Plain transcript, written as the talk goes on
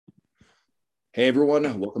Hey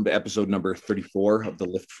everyone, welcome to episode number 34 of the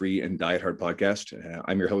Lift Free and Diet Hard podcast.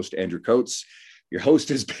 I'm your host, Andrew Coates. Your host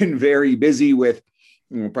has been very busy with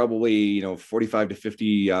probably 45 to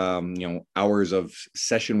 50 hours of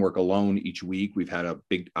session work alone each week.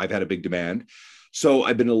 I've had a big demand. So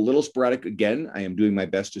I've been a little sporadic again. I am doing my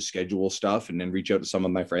best to schedule stuff and then reach out to some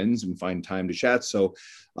of my friends and find time to chat. So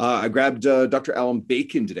I grabbed Dr. Alan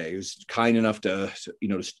Bacon today, who's kind enough to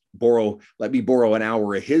let me borrow an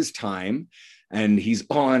hour of his time. And he's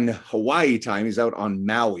on Hawaii time. He's out on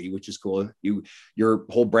Maui, which is cool. Your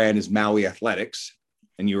whole brand is Maui Athletics,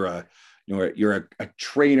 and you're a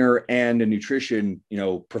trainer and a nutrition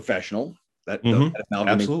professional. That amalgamates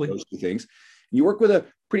Absolutely. those two things. You work with a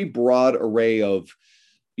pretty broad array of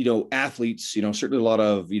athletes. Certainly a lot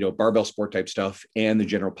of barbell sport type stuff and the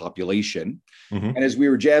general population. Mm-hmm. And as we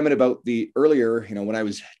were jamming about the earlier, when I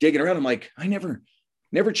was digging around, I'm like, I never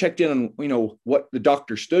checked in on what the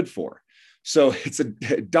doctor stood for. So it's a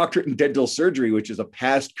doctorate in dental surgery, which is a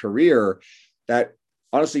past career that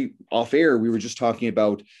honestly off air, we were just talking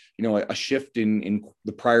about, a shift in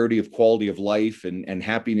the priority of quality of life and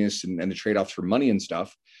happiness and the trade-offs for money and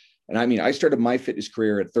stuff. And I mean, I started my fitness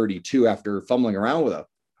career at 32 after fumbling around with a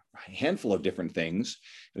handful of different things.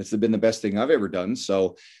 And it's been the best thing I've ever done.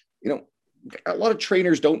 So, a lot of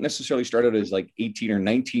trainers don't necessarily start out as like 18 or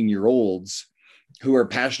 19-year-olds who are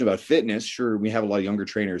passionate about fitness. Sure, we have a lot of younger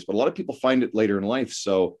trainers, but a lot of people find it later in life.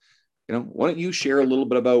 So, why don't you share a little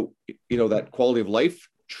bit about, that quality of life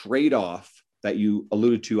trade-off that you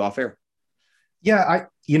alluded to off air? Yeah,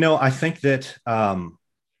 I think that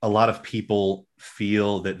a lot of people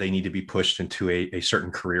feel that they need to be pushed into a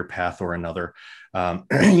certain career path or another. There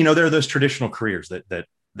are those traditional careers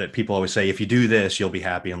that people always say, if you do this, you'll be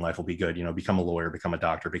happy and life will be good. Become a lawyer, become a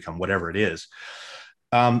doctor, become whatever it is.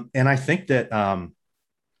 And I think that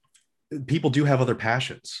people do have other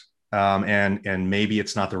passions, and maybe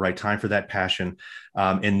it's not the right time for that passion.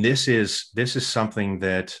 And this is something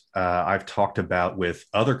that I've talked about with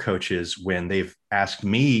other coaches when they've asked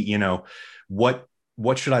me,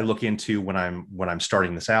 what should I look into when I'm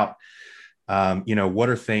starting this out? What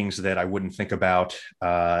are things that I wouldn't think about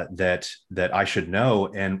that I should know?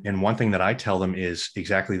 And one thing that I tell them is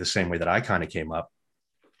exactly the same way that I kind of came up.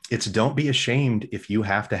 It's don't be ashamed if you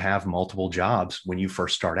have to have multiple jobs when you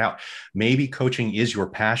first start out. Maybe coaching is your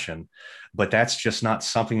passion, but that's just not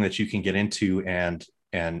something that you can get into and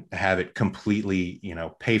have it completely,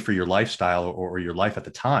 pay for your lifestyle or your life at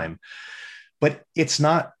the time. But it's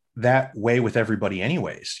not that way with everybody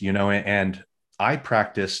anyways, and I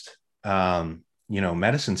practiced,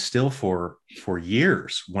 medicine still for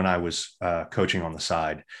years when I was coaching on the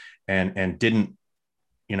side and didn't,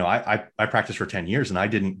 I practiced for 10 years and I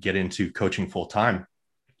didn't get into coaching full time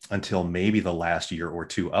until maybe the last year or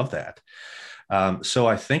two of that. So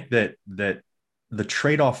I think that the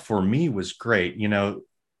trade-off for me was great.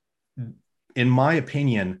 In my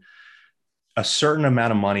opinion, a certain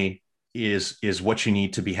amount of money is what you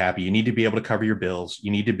need to be happy. You need to be able to cover your bills.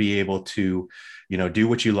 You need to be able to, do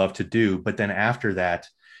what you love to do. But then after that,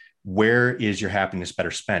 where is your happiness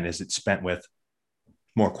better spent? Is it spent with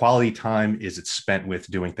more quality time? Is it spent with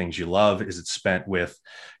doing things you love? Is it spent with,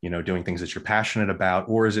 doing things that you're passionate about?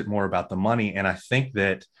 Or is it more about the money? And I think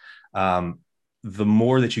that the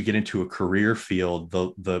more that you get into a career field,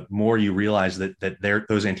 the more you realize that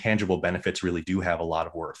those intangible benefits really do have a lot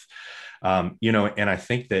of worth. And I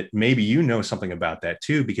think that maybe something about that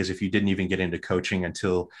too, because if you didn't even get into coaching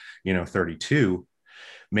until 32,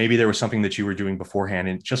 maybe there was something that you were doing beforehand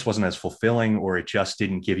and it just wasn't as fulfilling, or it just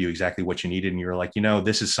didn't give you exactly what you needed. And you're like,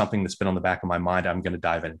 this is something that's been on the back of my mind. I'm going to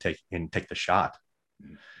dive in and take the shot.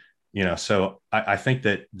 So I think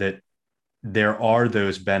that there are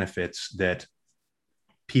those benefits that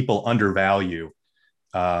people undervalue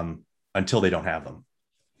until they don't have them.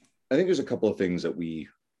 I think there's a couple of things that we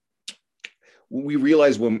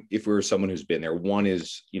realize if we're someone who's been there. One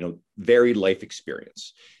is, varied life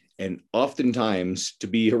experience. And oftentimes to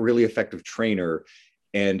be a really effective trainer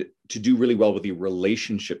and to do really well with the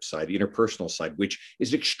relationship side, the interpersonal side, which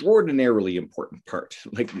is an extraordinarily important part.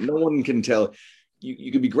 Like no one can tell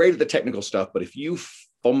you can be great at the technical stuff, but if you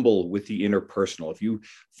fumble with the interpersonal, if you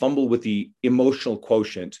fumble with the emotional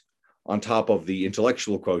quotient on top of the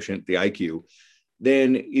intellectual quotient, the IQ,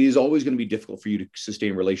 then it is always going to be difficult for you to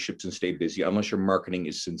sustain relationships and stay busy unless your marketing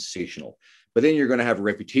is sensational. But then you're going to have a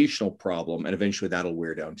reputational problem and eventually that'll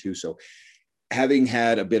wear down too. So having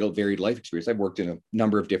had a bit of varied life experience, I've worked in a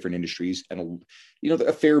number of different industries, and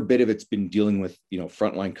a fair bit of it's been dealing with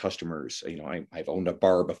frontline customers. I've owned a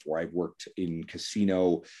bar before. I've worked in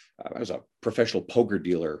casino. I was a professional poker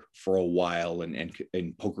dealer for a while,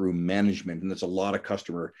 and poker room management, and there's a lot of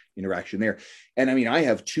customer interaction there. And I mean, I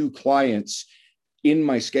have two clients in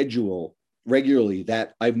my schedule regularly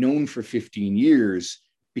that I've known for 15 years,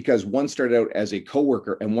 because one started out as a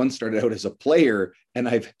coworker and one started out as a player, and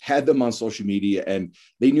I've had them on social media, and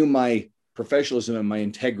they knew my professionalism and my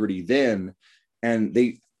integrity then, and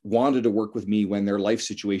they wanted to work with me when their life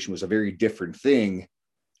situation was a very different thing.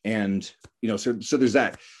 And so there's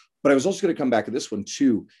that. But I was also going to come back to this one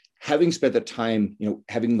too, having spent that time,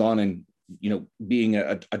 having gone and being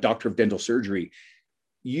a doctor of dental surgery.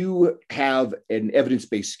 You have an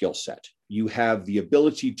evidence-based skill set. You have the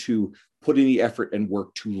ability to put in the effort and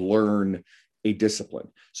work to learn a discipline.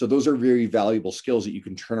 So those are very valuable skills that you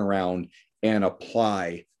can turn around and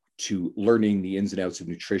apply to learning the ins and outs of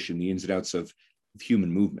nutrition, the ins and outs of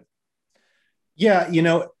human movement. Yeah.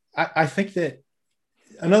 I think that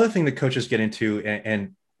another thing that coaches get into,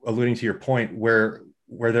 and alluding to your point, where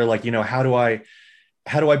they're like, how do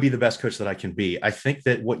I be the best coach that I can be? I think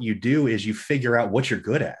that what you do is you figure out what you're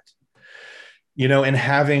good at. And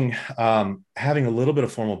having a little bit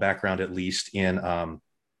of formal background, at least in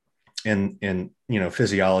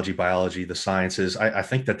physiology, biology, the sciences, I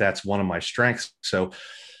think that that's one of my strengths. So,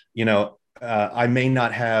 I may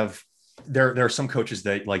not have. There are some coaches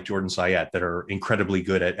that, like Jordan Syatt, that are incredibly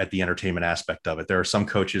good at the entertainment aspect of it. There are some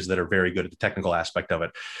coaches that are very good at the technical aspect of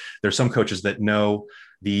it. There's some coaches that know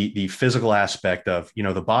the physical aspect of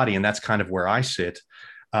the body, and that's kind of where I sit.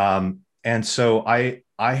 And so I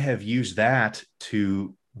have used that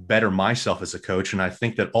to better myself as a coach. And I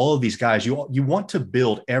think that all of these guys, you want to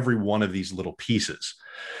build every one of these little pieces,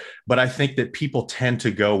 but I think that people tend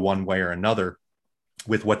to go one way or another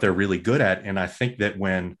with what they're really good at. And I think that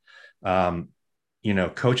when,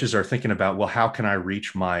 coaches are thinking about, well, how can I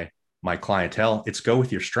reach my clientele? It's go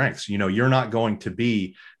with your strengths. You're not going to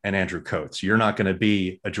be an Andrew Coates. You're not going to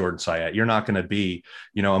be a Jordan Syatt. You're not going to be,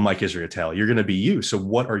 a Mike Israetel. You're going to be you. So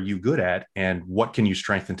what are you good at, and what can you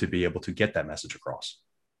strengthen to be able to get that message across?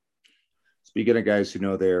 Speaking of guys who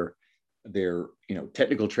know their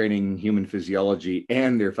technical training, human physiology,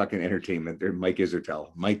 and their fucking entertainment, they're Mike Israetel.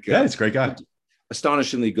 Mike, yeah, it's a great guy.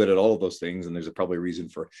 Astonishingly good at all of those things, and there's probably a reason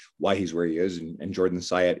for why he's where he is. And Jordan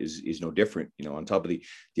Syatt is no different. On top of the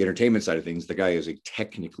entertainment side of things, the guy is a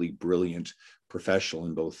technically brilliant professional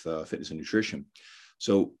in both fitness and nutrition.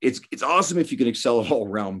 So it's awesome if you can excel at all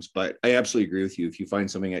realms. But I absolutely agree with you. If you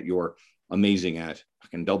find something that you're amazing at, I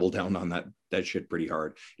can double down on that shit pretty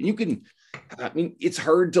hard. And you can, it's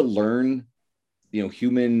hard to learn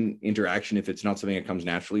human interaction if it's not something that comes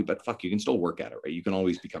naturally. But fuck, you can still work at it, right? You can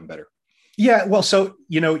always become better. Yeah, well, so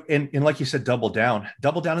and like you said, double down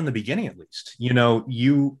in the beginning at least.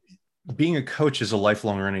 You being a coach is a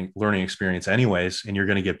lifelong learning experience, anyways, and you're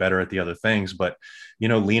going to get better at the other things. But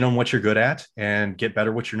lean on what you're good at and get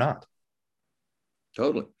better what you're not.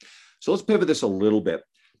 Totally. So let's pivot this a little bit.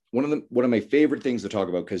 One of my favorite things to talk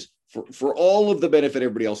about, because for all of the benefit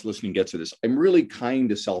everybody else listening gets to this, I'm really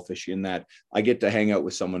kind of selfish in that I get to hang out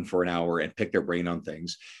with someone for an hour and pick their brain on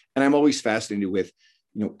things, and I'm always fascinated with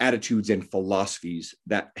attitudes and philosophies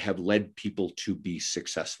that have led people to be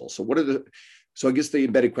successful. So I guess the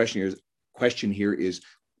embedded question here is,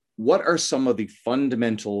 what are some of the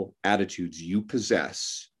fundamental attitudes you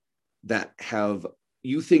possess that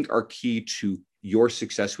you think are key to your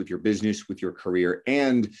success with your business, with your career,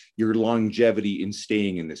 and your longevity in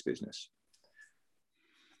staying in this business?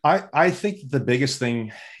 I think the biggest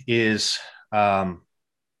thing is,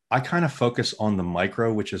 I kind of focus on the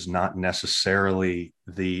micro, which is not necessarily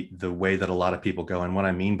the way that a lot of people go. And what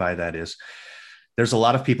I mean by that is, there's a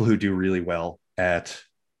lot of people who do really well at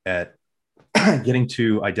getting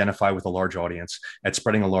to identify with a large audience, at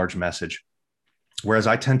spreading a large message. Whereas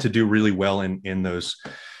I tend to do really well in those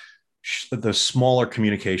smaller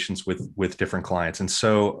communications with different clients. And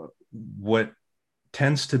so what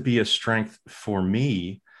tends to be a strength for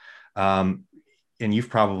me, and you've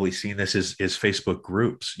probably seen this, is Facebook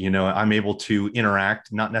groups. I'm able to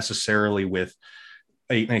interact not necessarily with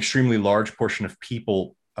an extremely large portion of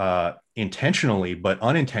people intentionally, but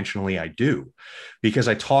unintentionally I do, because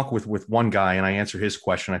I talk with one guy and I answer his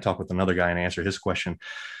question. I talk with another guy and I answer his question.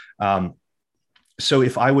 So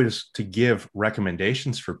if I was to give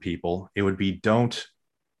recommendations for people, it would be don't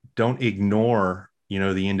ignore,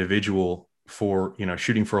 the individual for,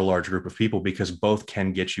 shooting for a large group of people, because both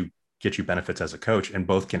can get you benefits as a coach, and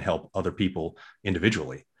both can help other people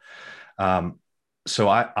individually. So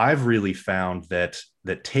I've really found that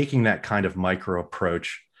that taking that kind of micro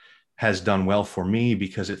approach has done well for me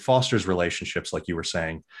because it fosters relationships, like you were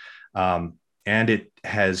saying. And it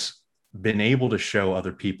has been able to show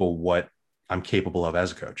other people what I'm capable of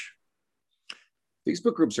as a coach.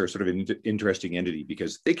 Facebook groups are sort of an interesting entity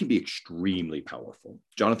because they can be extremely powerful.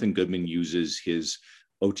 Jonathan Goodman uses his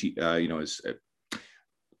his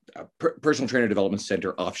personal trainer development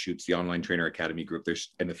center offshoots, the online trainer academy group,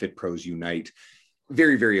 and the Fit Pros Unite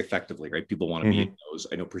very, very effectively, right? People want to be in those.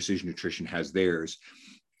 I know Precision Nutrition has theirs.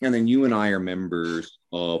 And then you and I are members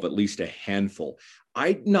of at least a handful.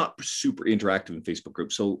 I'm not super interactive in Facebook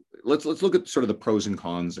groups. So let's look at sort of the pros and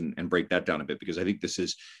cons and break that down a bit, because I think this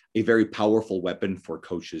is a very powerful weapon for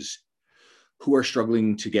coaches who are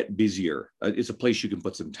struggling to get busier. It's a place you can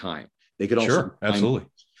put some time. They could also absolutely.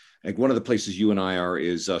 Like one of the places you and I are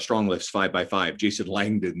is Strong Lifts 5x5. Jason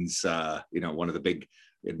Langdon's, one of the big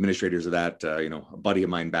administrators of that, a buddy of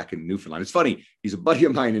mine back in Newfoundland. It's funny. He's a buddy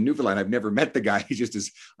of mine in Newfoundland. I've never met the guy. He just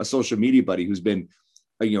is a social media buddy who's been,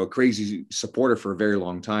 a crazy supporter for a very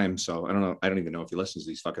long time. So I don't know. I don't even know if he listens to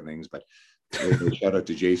these fucking things, but shout out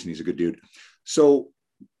to Jason. He's a good dude. So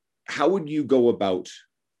how would you go about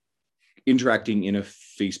interacting in a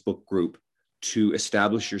Facebook group to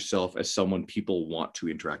establish yourself as someone people want to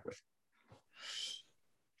interact with?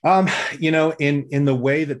 In the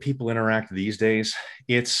way that people interact these days,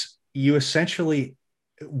 it's you essentially,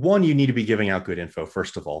 one, you need to be giving out good info,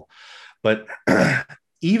 first of all. But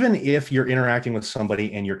even if you're interacting with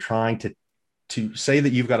somebody and you're trying to say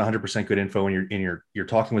that you've got 100% good info and you're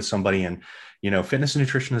talking with somebody, and, fitness and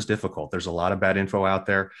nutrition is difficult. There's a lot of bad info out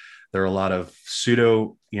there. There are a lot of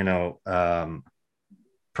pseudo,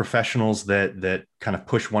 professionals that kind of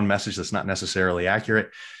push one message that's not necessarily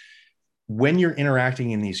accurate. When you're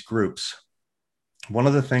interacting in these groups, one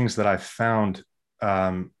of the things that I've found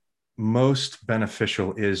most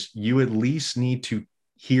beneficial is you at least need to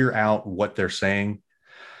hear out what they're saying,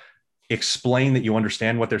 explain that you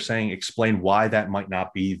understand what they're saying, explain why that might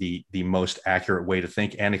not be the most accurate way to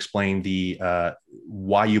think, and explain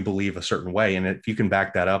why you believe a certain way. And if you can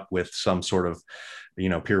back that up with some sort of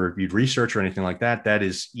peer-reviewed research or anything like that, that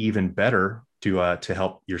is even better to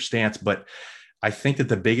help your stance. But I think that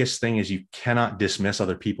the biggest thing is you cannot dismiss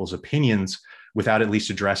other people's opinions without at least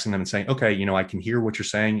addressing them and saying, okay, I can hear what you're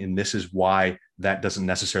saying, and this is why that doesn't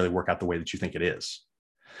necessarily work out the way that you think it is.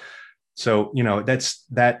 So, that's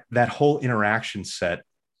that whole interaction set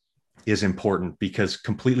is important, because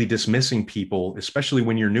completely dismissing people, especially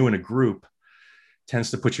when you're new in a group,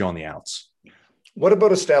 tends to put you on the outs. What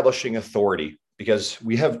about establishing authority? Because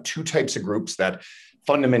we have two types of groups that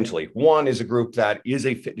fundamentally, one is a group that is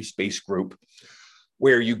a fitness-based group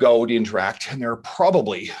where you go to interact, and there are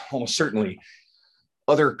probably almost certainly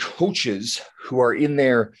other coaches who are in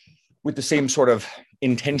there with the same sort of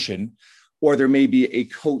intention, or there may be a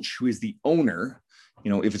coach who is the owner,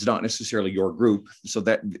 if it's not necessarily your group, so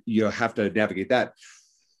that you have to navigate that.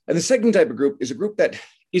 And the second type of group is a group that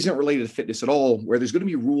isn't related to fitness at all, where there's going to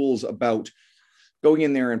be rules about going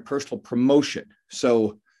in there and personal promotion.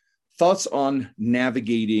 So thoughts on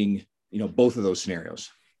navigating, both of those scenarios?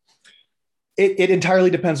 It entirely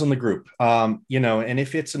depends on the group, and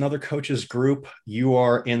if it's another coach's group, you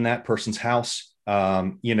are in that person's house,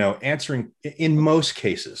 answering, in most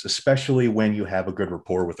cases, especially when you have a good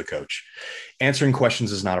rapport with the coach, answering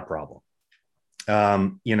questions is not a problem.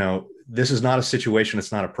 This is not a situation.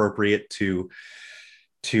 It's not appropriate to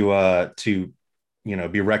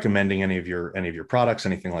be recommending any of your products,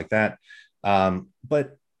 anything like that.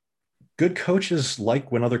 But good coaches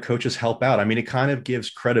like when other coaches help out. I mean, it kind of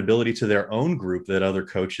gives credibility to their own group that other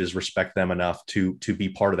coaches respect them enough to be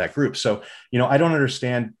part of that group. So, I don't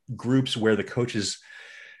understand groups where the coaches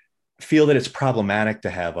feel that it's problematic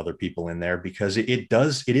to have other people in there, because it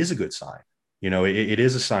is a good sign. It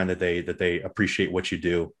is a sign that they appreciate what you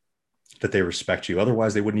do, that they respect you.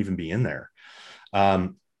 Otherwise, they wouldn't even be in there.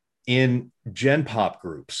 In Gen Pop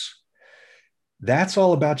groups, that's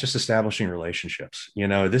all about just establishing relationships.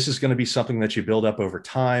 This is going to be something that you build up over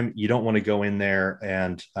time. You don't want to go in there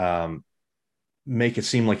and make it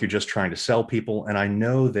seem like you're just trying to sell people. And I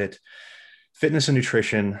know that fitness and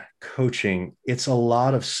nutrition coaching, it's a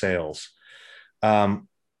lot of sales.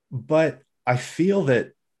 But I feel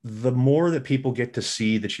that the more that people get to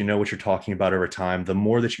see that you know what you're talking about over time, the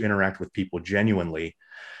more that you interact with people genuinely,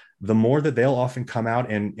 the more that they'll often come out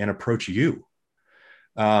and approach you.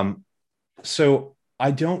 So I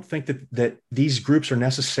don't think that these groups are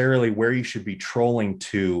necessarily where you should be trolling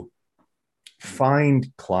to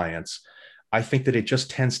find clients. I think that it just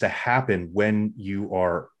tends to happen when you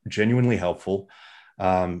are genuinely helpful,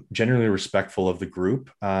 genuinely respectful of the group,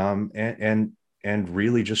 and and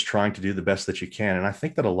really just trying to do the best that you can. And I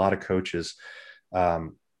think that a lot of coaches,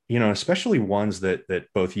 especially ones that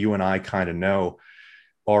both you and I kind of know,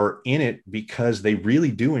 are in it because they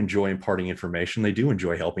really do enjoy imparting information. They do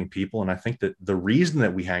enjoy helping people. And I think that the reason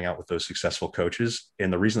that we hang out with those successful coaches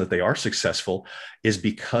and the reason that they are successful is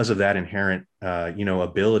because of that inherent,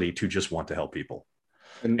 ability to just want to help people.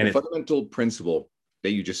 And And the fundamental principle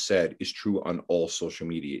that you just said is true on all social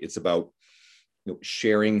media. It's about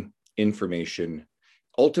sharing information.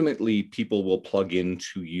 Ultimately, people will plug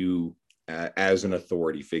into you as an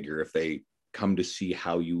authority figure if they come to see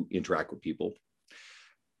how you interact with people.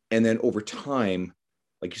 And then over time,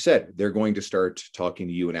 like you said, they're going to start talking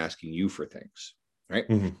to you and asking you for things, right?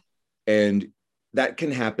 mm-hmm. And that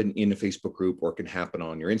can happen in a Facebook group, or it can happen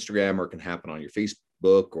on your Instagram, or it can happen on your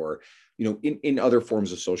Facebook, or in other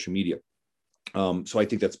forms of social media. So I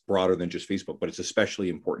think that's broader than just Facebook, but it's especially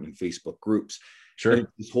important in Facebook groups. Sure. And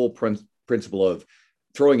this whole principle of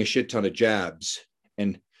throwing a shit ton of jabs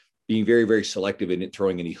and being very, very selective in it,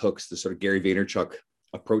 throwing any hooks, the sort of Gary Vaynerchuk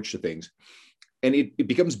approach to things. And it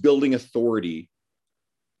becomes building authority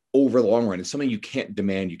over the long run. It's something you can't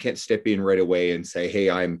demand. You can't step in right away and say, hey,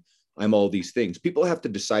 I'm all these things. People have to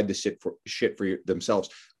decide this shit for themselves.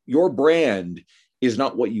 Your brand is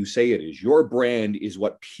not what you say it is. Your brand is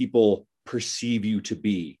what people perceive you to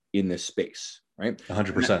be in this space, right?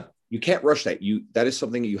 100%. You can't rush that. That is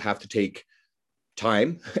something that you have to take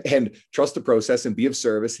time and trust the process and be of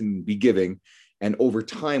service and be giving. And over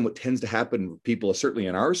time, what tends to happen with people, certainly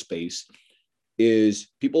in our space, is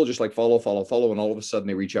people just like follow. And all of a sudden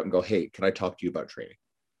they reach out and go, hey, can I talk to you about training?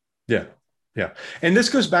 Yeah. Yeah. And this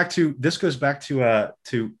goes back to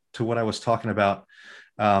what I was talking about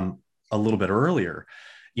a little bit earlier.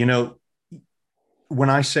 When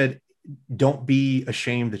I said, don't be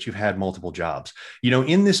ashamed that you've had multiple jobs,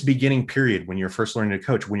 in this beginning period, when you're first learning to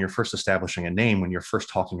coach, when you're first establishing a name, when you're first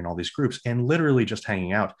talking in all these groups and literally just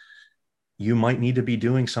hanging out, you might need to be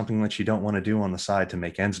doing something that you don't want to do on the side to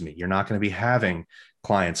make ends meet. You're not going to be having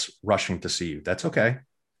clients rushing to see you. That's okay.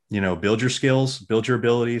 Build your skills, build your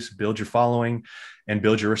abilities, build your following, and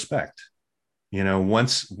build your respect.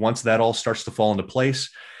 Once that all starts to fall into place,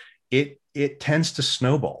 it tends to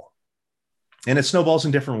snowball, and it snowballs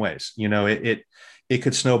in different ways. It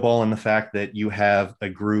could snowball in the fact that you have a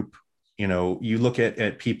group. You look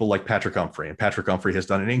at people like Patrick Humphrey, and Patrick Humphrey has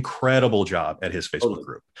done an incredible job at his Facebook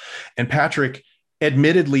group. And Patrick,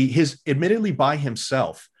 admittedly by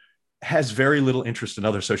himself, has very little interest in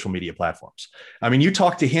other social media platforms. I mean, you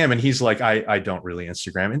talk to him and he's like, I don't really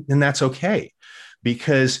Instagram. And that's okay,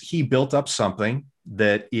 because he built up something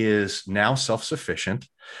that is now self-sufficient.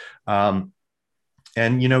 And,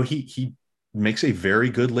 he makes a very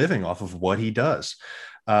good living off of what he does.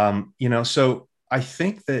 So I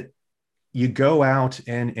think that you go out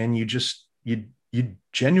and you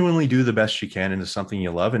genuinely do the best you can into something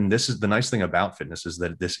you love. And this is the nice thing about fitness, is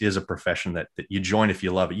that this is a profession that you join if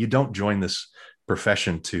you love it. You don't join this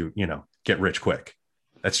profession to, get rich quick.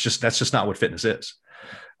 That's just not what fitness is.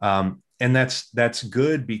 And that's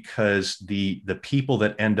good, because the people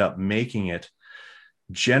that end up making it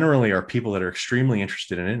generally are people that are extremely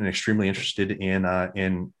interested in it and extremely interested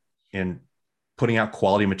in putting out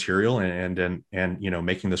quality material and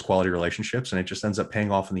making those quality relationships. And it just ends up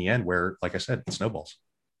paying off in the end, where, like I said, it snowballs.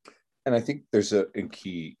 And I think there's a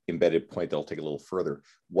key embedded point that I'll take a little further.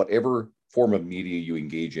 Whatever form of media you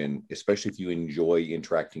engage in, especially if you enjoy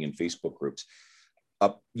interacting in Facebook groups,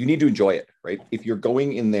 you need to enjoy it, right? If you're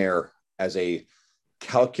going in there as a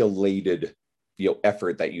calculated,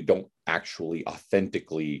 effort that you don't actually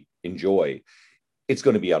authentically enjoy, it's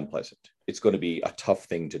going to be unpleasant. It's going to be a tough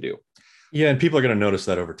thing to do. Yeah, and people are going to notice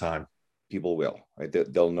that over time. People will, right?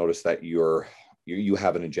 They'll notice that you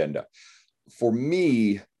have an agenda. For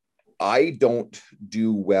me, I don't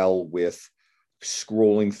do well with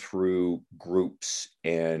scrolling through groups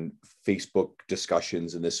and Facebook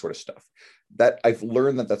discussions and this sort of stuff. That I've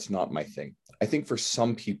learned that that's not my thing. I think for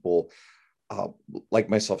some people, like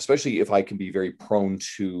myself, especially if I can be very prone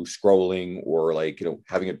to scrolling or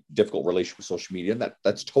having a difficult relationship with social media, and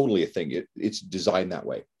that's totally a thing. It's designed that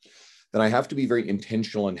way. Then I have to be very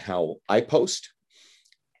intentional in how I post.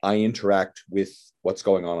 I interact with what's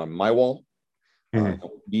going on my wall.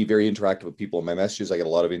 Be very interactive with people in my messages. I get a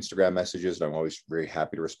lot of Instagram messages, and I'm always very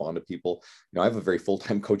happy to respond to people. I have a very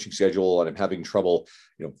full-time coaching schedule, and I'm having trouble,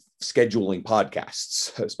 scheduling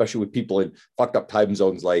podcasts, especially with people in fucked up time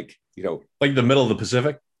zones, like the middle of the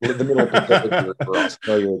Pacific, the middle of the Pacific, or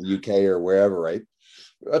Australia, or the UK, or wherever. Right?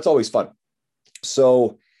 That's always fun.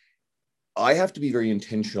 So I have to be very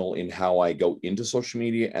intentional in how I go into social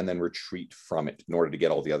media and then retreat from it in order to get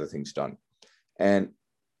all the other things done. And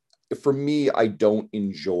for me, I don't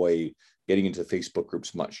enjoy getting into Facebook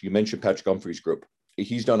groups much. You mentioned Patrick Humphrey's group.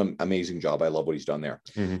 He's done an amazing job. I love what he's done there.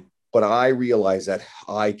 Mm-hmm. But I realize that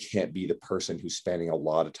I can't be the person who's spending a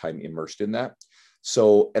lot of time immersed in that.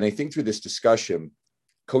 So, and I think through this discussion,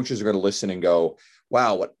 coaches are going to listen and go,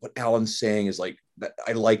 wow, what Alan's saying is like, that,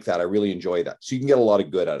 I like that. I really enjoy that. So you can get a lot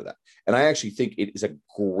of good out of that. And I actually think it is a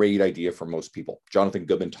great idea for most people. Jonathan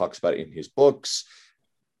Goodman talks about it in his books.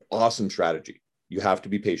 Awesome strategy. You have to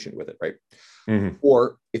be patient with it, right? Mm-hmm.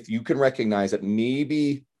 Or if you can recognize that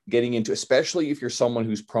maybe getting into, especially if you're someone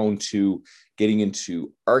who's prone to getting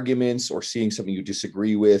into arguments or seeing something you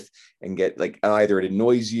disagree with and get like either it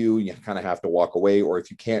annoys you and you kind of have to walk away, or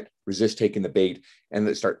if you can't resist taking the bait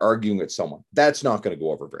and start arguing with someone, that's not going to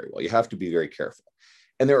go over very well. You have to be very careful.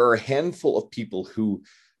 And there are a handful of people who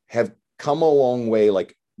have come a long way.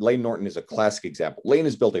 Like Layne Norton is a classic example. Layne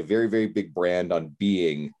has built a very, very big brand on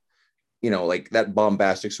being, you know, like that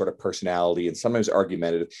bombastic sort of personality and sometimes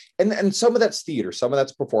argumentative. And some of that's theater, some of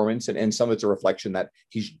that's performance, and some of it's a reflection that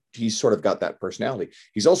he's sort of got that personality.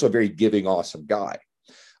 He's also a very giving, awesome guy.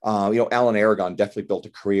 You know, Alan Aragon definitely built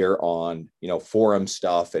a career on, you know, forum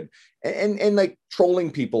stuff and like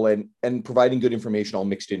trolling people and providing good information all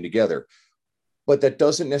mixed in together. But that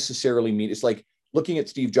doesn't necessarily mean, it's like looking at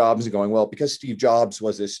Steve Jobs and going, well, because Steve Jobs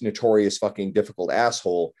was this notorious fucking difficult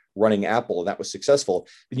asshole running Apple and that was successful,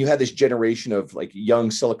 then you had this generation of like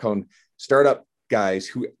young Silicon startup guys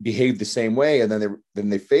who behave the same way, and then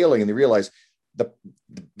they're failing, and they realize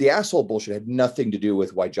the asshole bullshit had nothing to do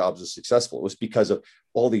with why Jobs was successful. It was because of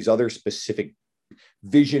all these other specific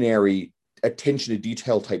visionary attention to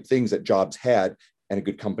detail type things that Jobs had and a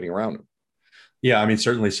good company around him. Yeah, I mean,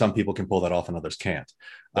 certainly some people can pull that off and others can't.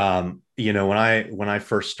 You know, when I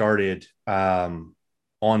first started on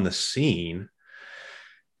the scene,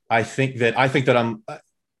 I think that I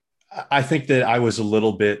was a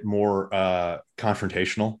little bit more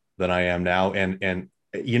confrontational than I am now, and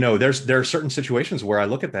you know, there are certain situations where I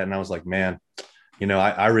look at that and I was like, man, you know,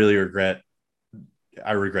 I really regret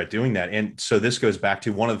doing that. And so this goes back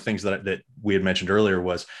to one of the things that we had mentioned earlier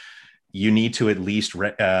was you need to at least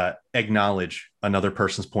acknowledge another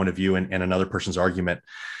person's point of view and another person's argument.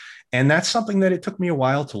 And that's something that it took me a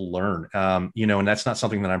while to learn, you know, and that's not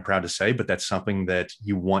something that I'm proud to say, but that's something that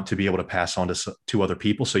you want to be able to pass on to other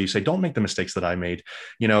people. So you say, don't make the mistakes that I made.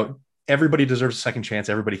 You know, everybody deserves a second chance.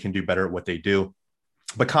 Everybody can do better at what they do,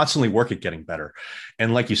 but constantly work at getting better.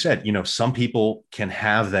 And like you said, you know, some people can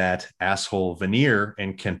have that asshole veneer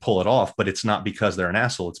and can pull it off, but it's not because they're an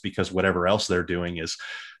asshole. It's because whatever else they're doing is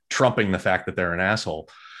trumping the fact that they're an asshole.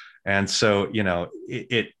 And so, you know,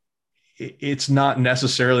 it's not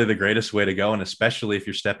necessarily the greatest way to go. And especially if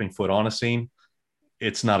you're stepping foot on a scene,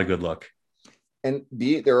 it's not a good look. And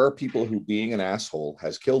there are people who being an asshole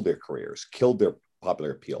has killed their careers, killed their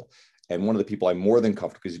popular appeal. And one of the people I'm more than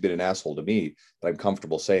comfortable, because he's been an asshole to me, that I'm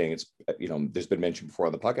comfortable saying, it's, you know, there's been mentioned before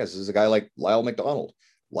on the podcast, is a guy like Lyle McDonald.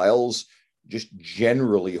 Lyle's just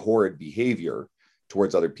generally horrid behavior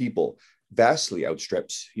towards other people vastly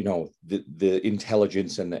outstrips, you know, the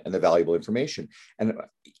intelligence and the valuable information. And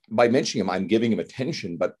by mentioning him, I'm giving him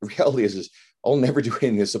attention, but the reality is I'll never do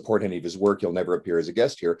anything to support any of his work. He'll never appear as a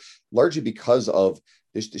guest here, largely because of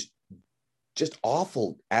this just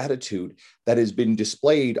awful attitude that has been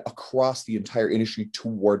displayed across the entire industry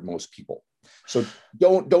toward most people. So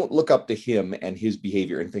don't look up to him and his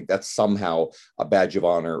behavior and think that's somehow a badge of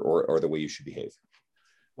honor or the way you should behave.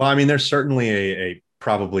 Well, I mean, there's certainly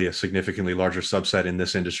probably a significantly larger subset in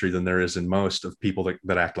this industry than there is in most of people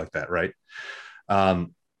that act like that. Right.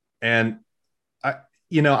 And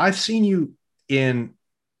you know, I've seen you in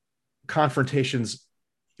confrontations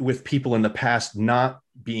with people in the past, not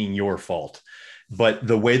being your fault, but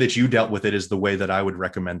the way that you dealt with it is the way that I would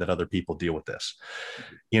recommend that other people deal with this.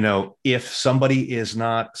 You know, if somebody is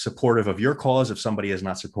not supportive of your cause, if somebody is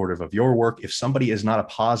not supportive of your work, if somebody is not a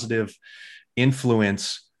positive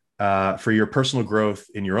influence for your personal growth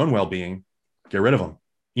in your own well-being, get rid of them.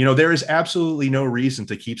 You know, there is absolutely no reason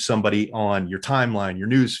to keep somebody on your timeline, your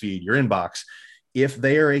news feed, your inbox. If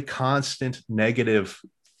they are a constant negative,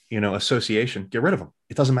 you know, association, get rid of them.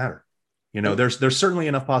 It doesn't matter. You know, there's certainly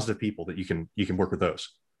enough positive people that you can work with those.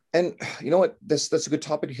 And you know what, that's a good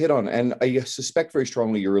topic to hit on. And I suspect very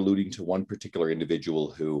strongly you're alluding to one particular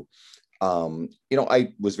individual who, you know,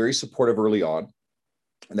 I was very supportive early on.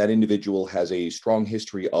 And that individual has a strong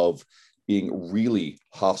history of being really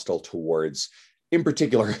hostile towards, in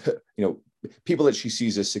particular, you know, people that she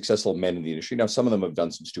sees as successful men in the industry. Now, some of them have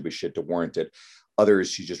done some stupid shit to warrant it. Others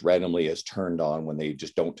she just randomly has turned on when they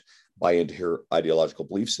just don't buy into her ideological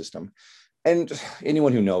belief system. And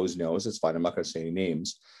anyone who knows, it's fine. I'm not going to say any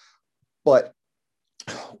names. But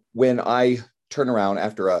when I turn around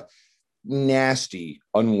after a nasty,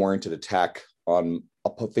 unwarranted attack on a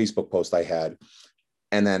Facebook post I had,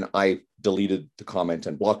 and then I deleted the comment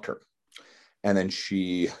and blocked her. And then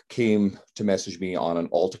she came to message me on an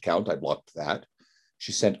alt account. I blocked that.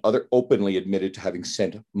 She sent other openly admitted to having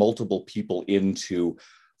sent multiple people in to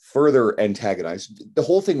further antagonize. The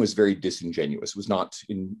whole thing was very disingenuous. It was not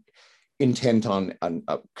intent on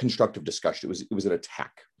a constructive discussion. It was an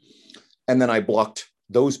attack. And then I blocked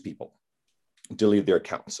those people, deleted their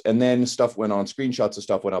accounts. And then stuff went on, screenshots of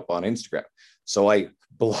stuff went up on Instagram. So I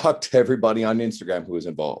blocked everybody on Instagram who was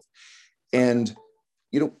involved. And,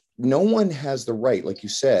 no one has the right, like you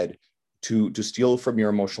said, to steal from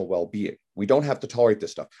your emotional well-being. We don't have to tolerate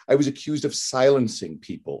this stuff. I was accused of silencing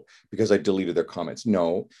people because I deleted their comments.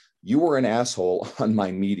 No, you were an asshole on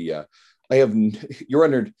my media. You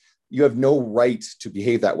have no right to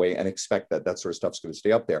behave that way and expect that sort of stuff's going to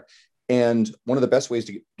stay up there. And one of the best ways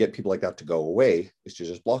to get people like that to go away is to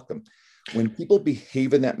just block them. When people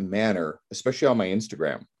behave in that manner, especially on my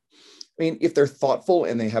Instagram, I mean, if they're thoughtful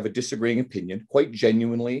and they have a disagreeing opinion, quite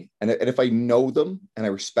genuinely, and if I know them and I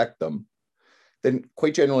respect them, then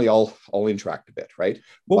quite generally I'll interact a bit, right?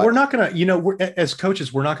 Well, but we're not going to, we're, as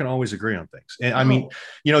coaches, we're not going to always agree on things. And I mean,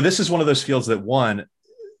 this is one of those fields that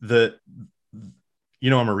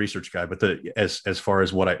I'm a research guy, but as far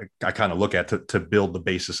as what I kind of look at to build the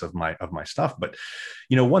basis of my stuff. But,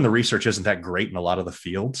 the research isn't that great in a lot of the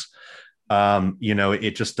fields.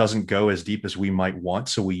 It just doesn't go as deep as we might want.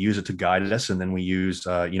 So we use it to guide us. And then we use,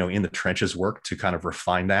 in the trenches work to kind of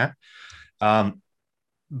refine that.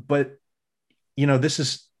 But, this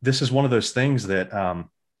is one of those things that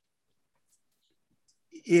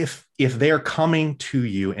if they're coming to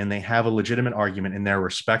you and they have a legitimate argument and they're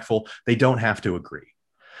respectful, they don't have to agree.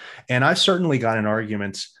 And I've certainly gotten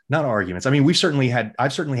not arguments. I mean,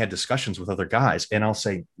 I've certainly had discussions with other guys, and I'll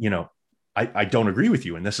say, I don't agree with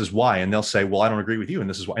you, and this is why. And they'll say, well, I don't agree with you, and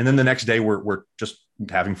this is why. And then the next day we're just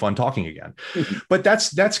having fun talking again. Mm-hmm. But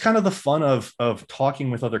that's kind of the fun of talking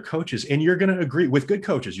with other coaches. And you're going to agree with good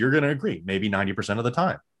coaches. You're going to agree maybe 90% of the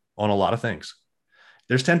time on a lot of things.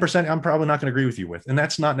 There's 10% I'm probably not going to agree with you with. And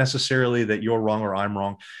that's not necessarily that you're wrong or I'm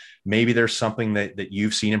wrong. Maybe there's something that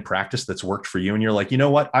you've seen in practice that's worked for you. And you're like, you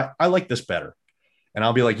know what? I like this better. And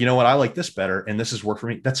I'll be like, you know what? I like this better. And this has worked for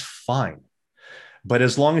me. That's fine. But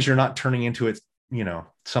as long as you're not turning into it,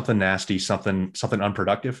 something nasty, something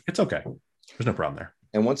unproductive, it's okay. There's no problem there.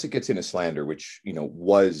 And once it gets into slander, which,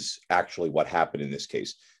 was actually what happened in this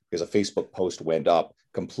case, because a Facebook post went up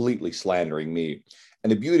completely slandering me.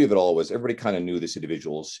 And the beauty of it all was everybody kind of knew this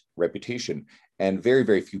individual's reputation, and very,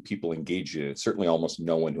 very few people engaged in it. Certainly almost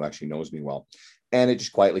no one who actually knows me well. And it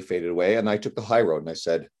just quietly faded away. And I took the high road,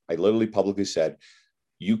 and I literally publicly said,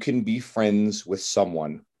 you can be friends with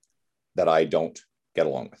someone that I don't get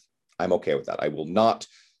along with. I'm okay with that. I will not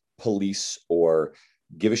police or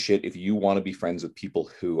give a shit if you want to be friends with people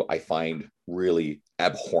who I find really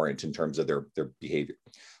abhorrent in terms of their behavior.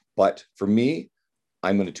 But for me,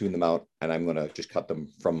 I'm going to tune them out, and I'm going to just cut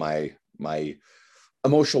them from my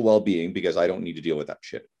emotional well-being, because I don't need to deal with that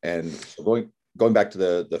shit. And so going back to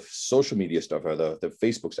the social media stuff, or the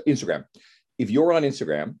Facebook stuff, Instagram. If you're on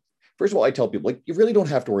Instagram, first of all, I tell people, you really don't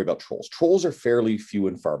have to worry about trolls. Trolls are fairly few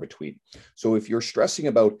and far between. So if you're stressing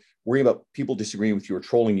about worrying about people disagreeing with you or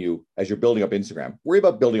trolling you as you're building up Instagram, worry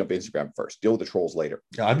about building up Instagram first. Deal with the trolls later.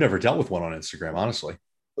 Yeah, I've never dealt with one on Instagram, honestly.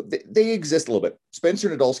 They exist a little bit. Spencer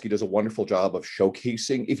Nadolsky does a wonderful job of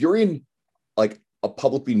showcasing. If you're in a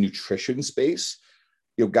publicly nutrition space,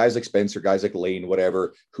 guys like Spencer, guys like Lane,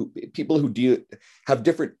 whatever, people who have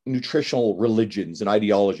different nutritional religions and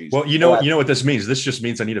ideologies. Well, you know what this means. This just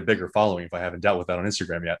means I need a bigger following if I haven't dealt with that on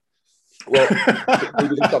Instagram yet. Well,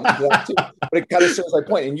 maybe there's something to that too. But it kind of serves my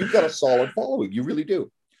point. And you've got a solid following. You really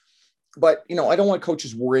do. But I don't want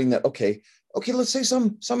coaches worrying that, okay, let's say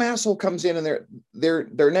some asshole comes in and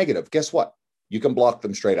they're negative. Guess what? You can block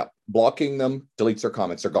them straight up. Blocking them deletes their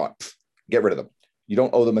comments. They're gone. Get rid of them. You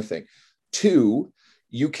don't owe them a thing. 2,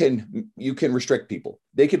 you can restrict people.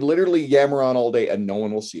 They could literally yammer on all day and no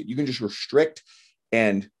one will see it. You can just restrict,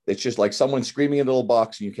 and it's just like someone screaming in a little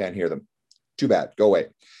box and you can't hear them. Too bad. Go away.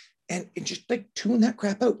 And just tune that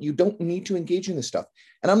crap out. You don't need to engage in this stuff.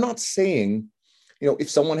 And I'm not saying, if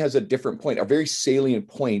someone has a different point, a very salient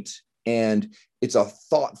point, and it's a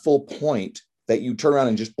thoughtful point, that you turn around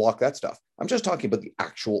and just block that stuff. I'm just talking about the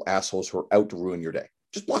actual assholes who are out to ruin your day.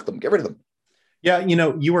 Just block them. Get rid of them. Yeah,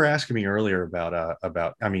 you were asking me earlier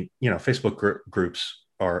about Facebook groups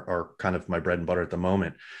are kind of my bread and butter at the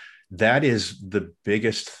moment. That is the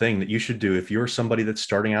biggest thing that you should do if you're somebody that's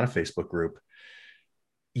starting out a Facebook group.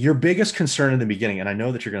 your biggest concern in the beginning, and I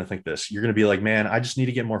know that you're going to think this, you're going to be like, man, I just need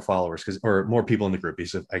to get more followers or more people in the group.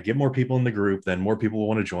 Because if I get more people in the group, then more people will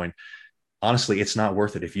want to join. Honestly, it's not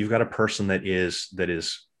worth it. If you've got a person that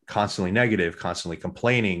is constantly negative, constantly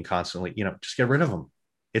complaining, constantly, just get rid of them.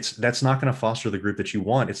 That's not going to foster the group that you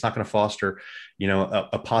want. It's not going to foster,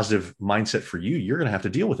 a positive mindset for you. You're going to have to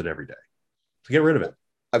deal with it every day. So get rid of it.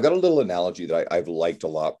 I've got a little analogy that I've liked a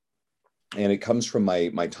lot, and it comes from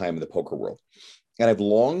my time in the poker world. And I've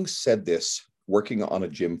long said this working on a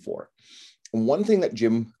gym floor. And one thing that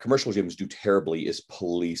commercial gyms do terribly is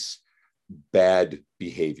police bad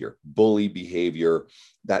behavior, bully behavior,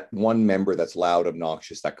 that one member that's loud,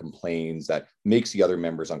 obnoxious, that complains, that makes the other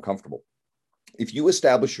members uncomfortable. If you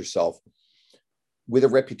establish yourself with a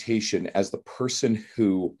reputation as the person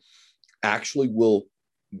who actually will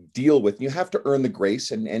deal with, you have to earn the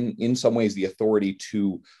grace and in some ways the authority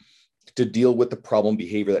to deal with the problem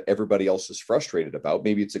behavior that everybody else is frustrated about.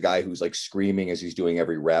 Maybe it's a guy who's like screaming as he's doing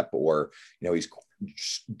every rep, or he's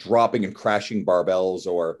dropping and crashing barbells,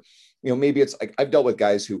 or maybe it's like I've dealt with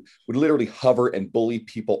guys who would literally hover and bully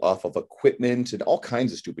people off of equipment and all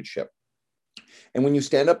kinds of stupid shit. And when you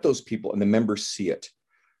stand up those people and the members see it,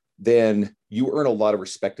 then you earn a lot of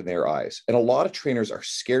respect in their eyes. And a lot of trainers are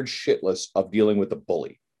scared shitless of dealing with a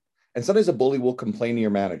bully. And sometimes a bully will complain to your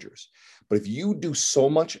managers. But if you do so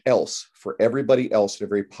much else for everybody else in a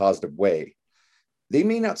very positive way, they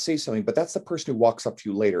may not say something, but that's the person who walks up to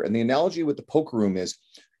you later. And the analogy with the poker room is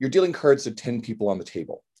you're dealing cards to 10 people on the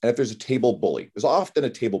table. And if there's a table bully, there's often a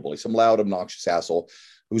table bully, some loud, obnoxious asshole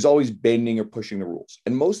who's always bending or pushing the rules.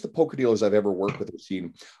 And most of the poker dealers I've ever worked with or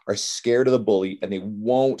seen are scared of the bully and they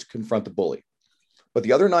won't confront the bully. But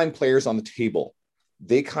the other 9 players on the table,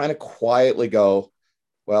 they kind of quietly go,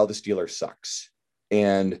 well, this dealer sucks.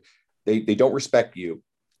 And they don't respect you.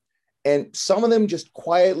 And some of them just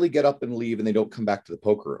quietly get up and leave and they don't come back to the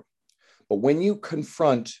poker room. But when you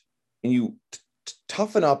confront and you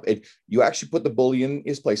toughen up and you actually put the bully in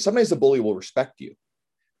his place, sometimes the bully will respect you.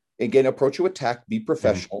 Again, approach you with tact, be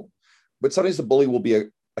professional. But sometimes the bully will be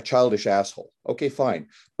a childish asshole. Okay, fine.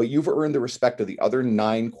 But you've earned the respect of the other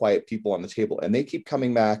 9 quiet people on the table. And they keep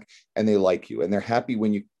coming back and they like you. And they're happy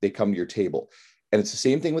when they come to your table. And it's the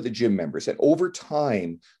same thing with the gym members. And over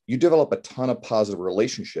time, you develop a ton of positive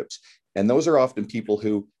relationships. And those are often people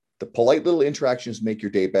who the polite little interactions make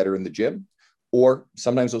your day better in the gym. Or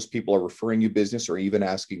sometimes those people are referring you business or even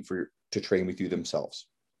asking to train with you themselves.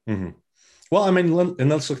 Mm-hmm. Well, I mean,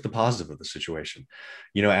 let's look at the positive of the situation.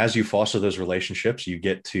 As you foster those relationships, you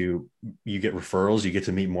get referrals, you get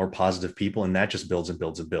to meet more positive people, and that just builds and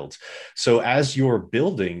builds and builds. So as you're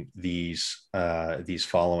building these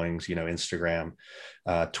followings, Instagram,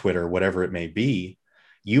 Twitter, whatever it may be,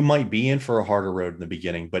 you might be in for a harder road in the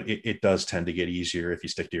beginning, but it does tend to get easier if you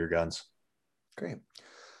stick to your guns. Great.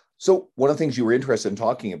 So one of the things you were interested in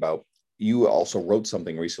talking about, you also wrote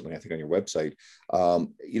something recently, I think on your website,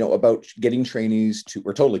 about getting trainees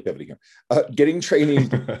we're totally pivoting here, getting trainees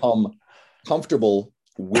to become comfortable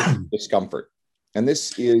with discomfort. And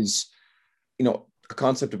this is, a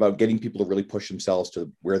concept about getting people to really push themselves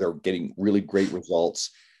to where they're getting really great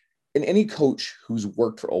results. And any coach who's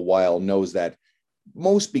worked for a while knows that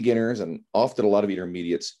most beginners and often a lot of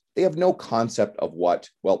intermediates, they have no concept of what,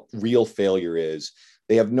 real failure is.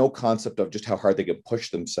 They have no concept of just how hard they can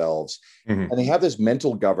push themselves. Mm-hmm. And they have this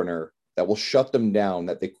mental governor that will shut them down,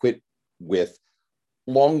 that they quit with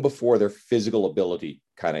long before their physical ability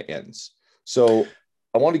kind of ends. So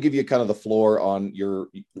I want to give you kind of the floor on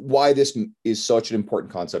why this is such an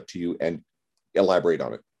important concept to you and elaborate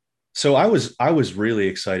on it. So I was really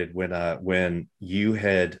excited when you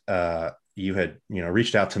had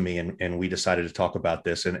reached out to me and we decided to talk about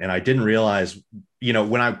this. And I didn't realize,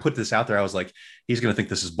 when I put this out there, I was like, he's going to think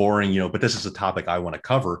this is boring, but this is a topic I want to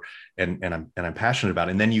cover and I'm passionate about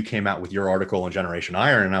it. And then you came out with your article on Generation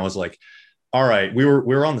Iron. And I was like, all right, we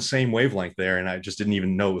were on the same wavelength there. And I just didn't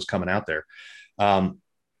even know it was coming out there.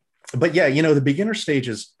 But yeah, the beginner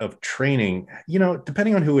stages of training,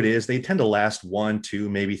 depending on who it is, they tend to last 1, 2,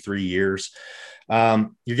 maybe 3 years.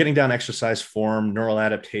 You're getting down exercise form, neural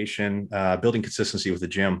adaptation, building consistency with the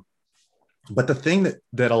gym. But the thing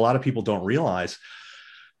that a lot of people don't realize,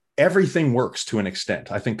 everything works to an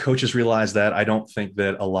extent. I think coaches realize that. I don't think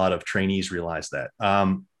that a lot of trainees realize that.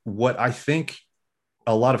 What I think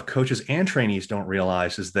a lot of coaches and trainees don't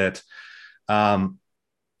realize is that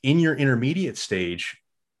in your intermediate stage,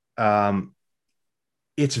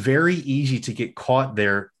 it's very easy to get caught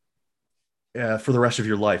there for the rest of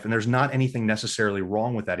your life. And there's not anything necessarily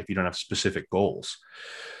wrong with that if you don't have specific goals.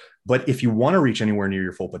 But if you want to reach anywhere near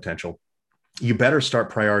your full potential, you better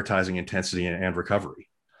start prioritizing intensity and recovery.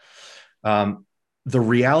 the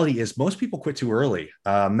reality is most people quit too early.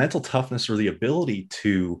 Mental toughness, or the ability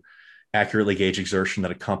to accurately gauge exertion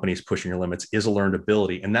that accompanies pushing your limits, is a learned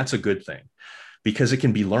ability. And that's a good thing because it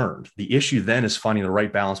can be learned. The issue then is finding the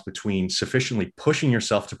right balance between sufficiently pushing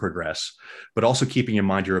yourself to progress, but also keeping in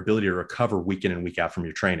mind your ability to recover week in and week out from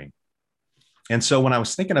your training. And so when I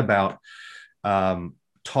was thinking about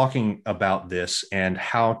talking about this and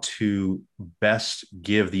how to best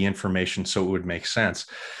give the information so it would make sense,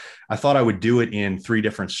 I thought I would do it in 3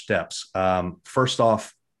 different steps. First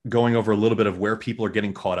off, going over a little bit of where people are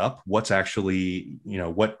getting caught up, what's actually,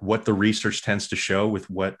 what the research tends to show with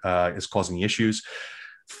what is causing issues,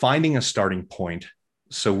 finding a starting point.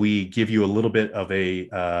 So we give you a little bit of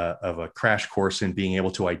a crash course in being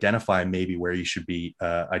able to identify maybe where you should be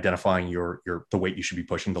identifying the weight you should be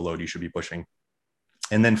pushing, the load you should be pushing.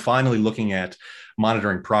 And then finally looking at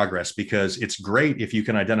monitoring progress, because it's great if you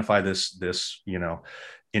can identify this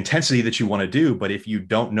intensity that you want to do, but if you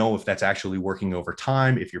don't know if that's actually working over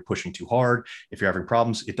time, if you're pushing too hard, if you're having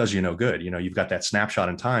problems, it does you no good. You've got that snapshot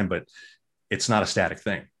in time, but it's not a static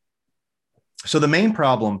thing. So the main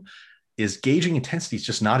problem is gauging intensity is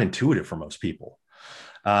just not intuitive for most people.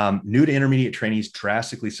 New to intermediate trainees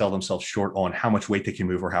drastically sell themselves short on how much weight they can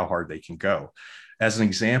move or how hard they can go. As an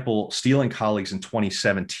example, Steele and colleagues in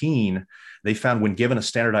 2017, they found when given a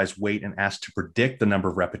standardized weight and asked to predict the number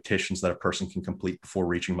of repetitions that a person can complete before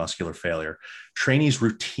reaching muscular failure, trainees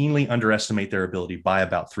routinely underestimate their ability by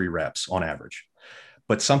about 3 reps on average.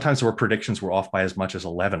 But sometimes their predictions were off by as much as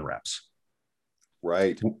 11 reps.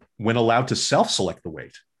 Right. When allowed to self-select the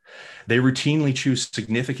weight, they routinely choose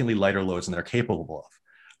significantly lighter loads than they're capable of.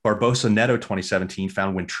 Barbosa Neto 2017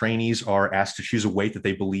 found when trainees are asked to choose a weight that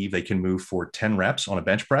they believe they can move for 10 reps on a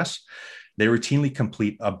bench press, they routinely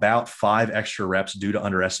complete about 5 extra reps due to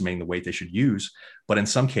underestimating the weight they should use. But in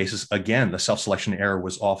some cases, again, the self-selection error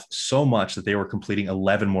was off so much that they were completing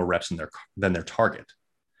 11 more reps than their target.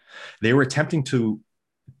 They were attempting to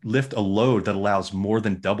lift a load that allows more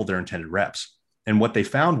than double their intended reps. And what they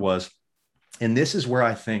found was, and this is where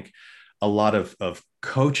I think a lot of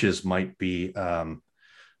coaches might be a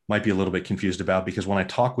little bit confused about, because when I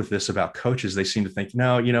talk with this about coaches, they seem to think,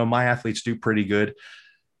 no, my athletes do pretty good.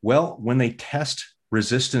 Well, when they test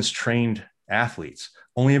resistance trained athletes,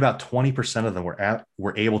 only about 20% of them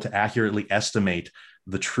were able to accurately estimate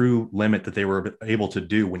the true limit that they were able to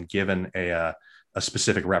do when given a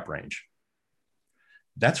specific rep range.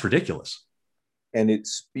 That's ridiculous. And it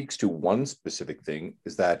speaks to one specific thing,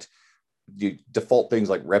 is that the default things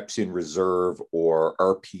like reps in reserve or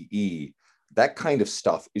RPE, that kind of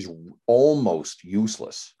stuff is almost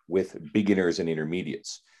useless with beginners and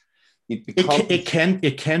intermediates. It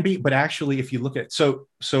can be, but actually, if you look at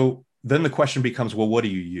so then the question becomes, well, what do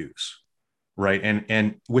you use, right?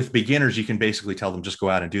 And with beginners, you can basically tell them just go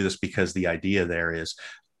out and do this, because the idea there is,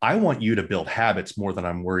 I want you to build habits more than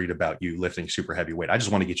I'm worried about you lifting super heavy weight. I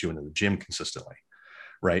just want to get you into the gym consistently,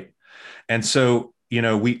 right? And so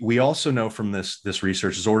we also know from this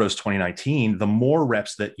research, Zordo's 2019, the more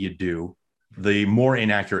reps that you do, the more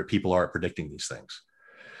inaccurate people are at predicting these things.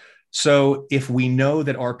 So if we know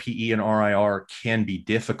that RPE and RIR can be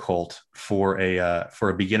difficult for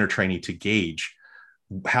a beginner trainee to gauge,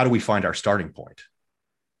 how do we find our starting point?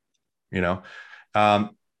 And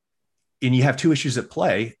you have 2 issues at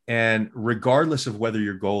play. And regardless of whether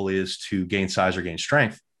your goal is to gain size or gain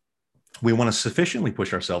strength, we want to sufficiently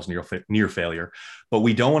push ourselves near failure, but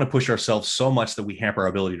we don't want to push ourselves so much that we hamper our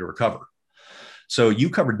ability to recover. So you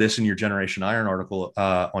covered this in your Generation Iron article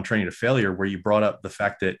on training to failure, where you brought up the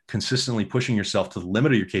fact that consistently pushing yourself to the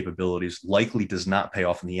limit of your capabilities likely does not pay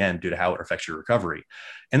off in the end due to how it affects your recovery.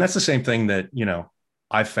 And that's the same thing that,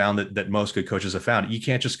 I've found that most good coaches have found. You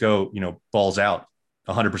can't just go, balls out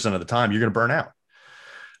 100% of the time. You're going to burn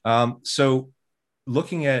out. So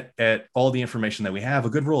looking at all the information that we have, a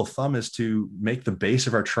good rule of thumb is to make the base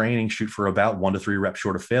of our training shoot for about 1 to 3 reps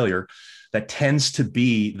short of failure. That tends to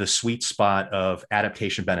be the sweet spot of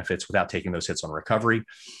adaptation benefits without taking those hits on recovery.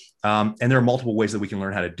 And there are multiple ways that we can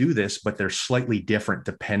learn how to do this, but they're slightly different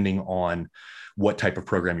depending on what type of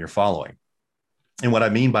program you're following. And what I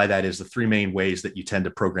mean by that is the 3 main ways that you tend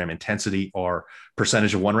to program intensity are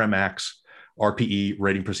percentage of 1 rep max, RPE,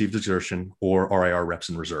 rating perceived exertion, or RIR, reps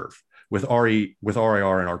in reserve. With RIR and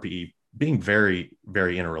RPE being very,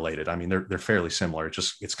 very interrelated. I mean, they're fairly similar.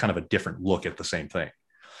 It's kind of a different look at the same thing.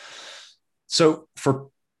 So for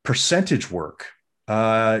percentage work,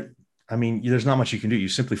 there's not much you can do. You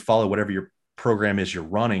simply follow whatever your program is you're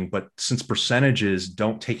running. But since percentages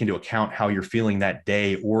don't take into account how you're feeling that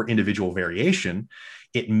day or individual variation,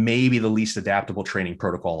 it may be the least adaptable training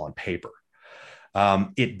protocol on paper.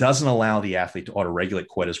 It doesn't allow the athlete to auto-regulate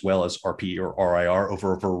quite as well as RPE or RIR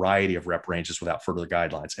over a variety of rep ranges without further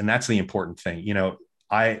guidelines. And that's the important thing. You know,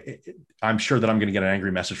 I'm sure that I'm going to get an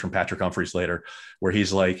angry message from Patrick Humphreys later where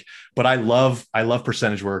he's like, but I love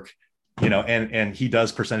percentage work, you know, and he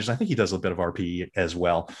does percentage. I think he does a bit of RPE as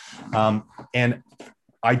well. And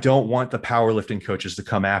I don't want the powerlifting coaches to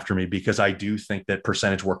come after me because I do think that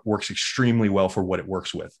percentage work works extremely well for what it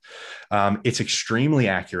works with. It's extremely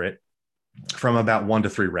accurate from about 1 to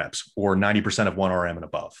 3 reps or 90% of 1 RM and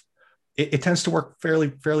above. It tends to work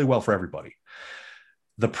fairly well for everybody.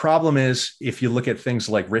 The problem is if you look at things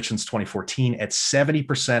like Richens 2014 at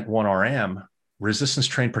 70% 1 RM, resistance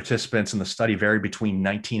trained participants in the study vary between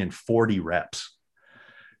 19 and 40 reps.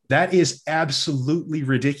 That is absolutely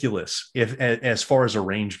ridiculous as far as a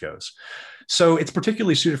range goes. So it's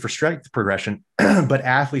particularly suited for strength progression, but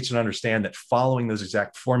athletes should understand that following those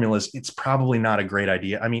exact formulas, it's probably not a great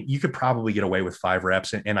idea. I mean, you could probably get away with 5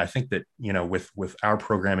 reps. And I think that, you know, with our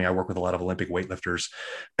programming, I work with a lot of Olympic weightlifters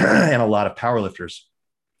and a lot of powerlifters.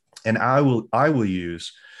 And I will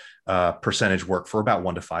use percentage work for about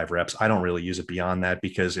 1 to 5 reps. I don't really use it beyond that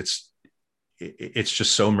because it's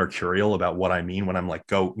just so mercurial about what I mean when I'm like,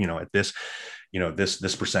 go, you know, at this, you know,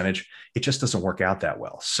 this percentage, it just doesn't work out that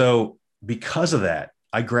well. So because of that,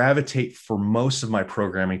 I gravitate for most of my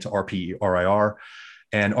programming to RPE, RIR,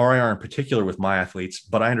 and RIR in particular with my athletes.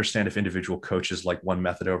 But I understand if individual coaches like one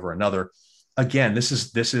method over another. Again, this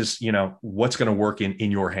is, you know, what's going to work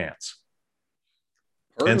in your hands.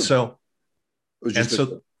 What's that?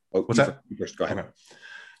 First, go ahead. Okay.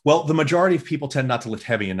 Well, the majority of people tend not to lift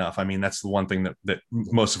heavy enough. I mean, that's the one thing that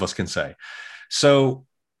most of us can say. So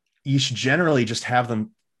you should generally just have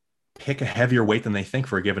them pick a heavier weight than they think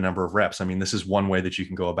for a given number of reps. I mean, this is one way that you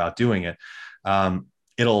can go about doing it.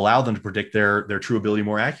 It'll allow them to predict their true ability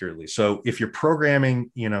more accurately. So if you're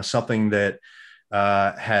programming, you know, something that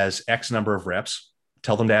has X number of reps,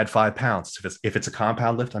 tell them to add 5 pounds. If it's a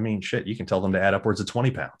compound lift, I mean, shit, you can tell them to add upwards of 20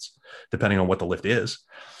 pounds, depending on what the lift is.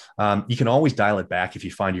 You can always dial it back if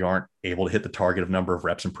you find you aren't able to hit the target of number of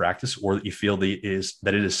reps in practice, or that you feel that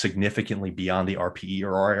it is significantly beyond the RPE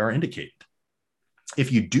or RIR indicated.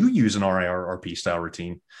 If you do use an RIR or RPE style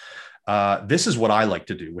routine, this is what I like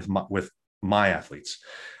to do with my athletes.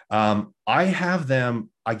 I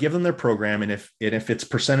give them their program, and if it's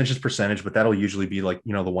percentage is percentage, but that'll usually be like,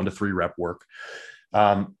 you know, the 1 to 3 rep work.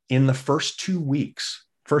 In the first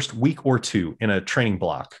week or two in a training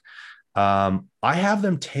block, I have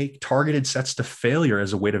them take targeted sets to failure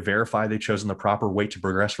as a way to verify they've chosen the proper weight to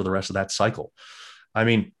progress for the rest of that cycle. I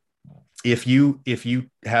mean, if you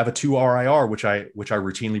have a 2 RIR, which I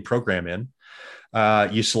routinely program in,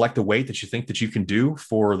 you select a weight that you think that you can do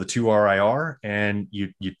for the 2 RIR, and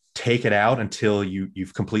you take it out until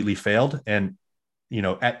you've completely failed. And, you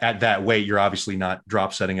know, at that weight, you're obviously not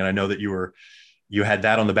drop setting. And I know that you had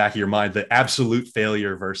that on the back of your mind, the absolute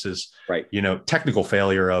failure versus, right, you know, technical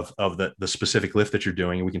failure of the specific lift that you're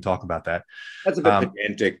doing. And we can talk about that. That's a bit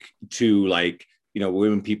pedantic to, like, you know,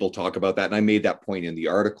 when people talk about that, and I made that point in the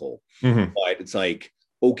article, but it's like,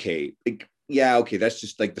 okay, okay, that's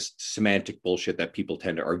just like the semantic bullshit that people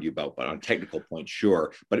tend to argue about, but on technical points,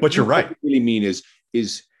 sure. But you're right. What I really mean is,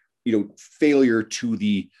 you know, failure to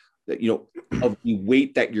the, you know, of the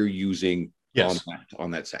weight that you're using. Yes.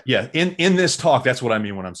 On that set. Yeah. In this talk, that's what I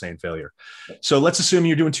mean when I'm saying failure. So let's assume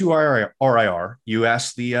you're doing 2 RIR. You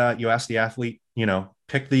ask the athlete, you know,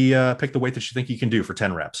 pick the weight that you think you can do for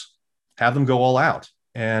 10 reps. Have them go all out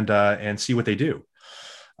and see what they do.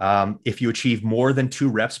 If you achieve more than 2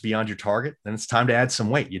 reps beyond your target, then it's time to add some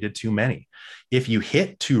weight. You did too many. If you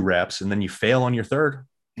hit 2 reps and then you fail on your third,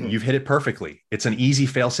 you've hit it perfectly. It's an easy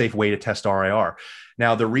fail-safe way to test RIR.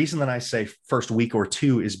 Now, the reason that I say first week or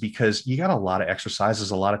 2 is because you got a lot of exercises,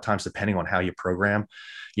 a lot of times, depending on how you program.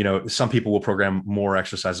 You know, some people will program more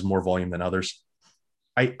exercises, more volume than others.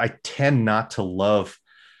 I tend not to love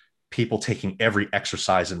people taking every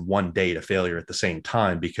exercise in one day to failure at the same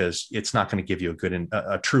time, because it's not going to give you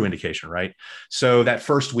a true indication, right? So that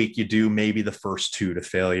first week you do maybe the first 2 to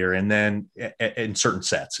failure, and then in certain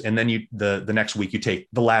sets, and then the next week you take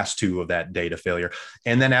the last 2 of that day to failure.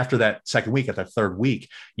 And then after that second week, at that third week,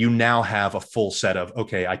 you now have a full set of,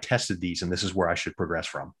 okay, I tested these and this is where I should progress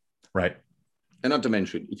from, right? And not to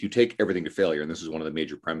mention, if you take everything to failure, and this is one of the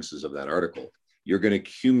major premises of that article, you're going to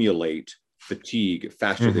accumulate fatigue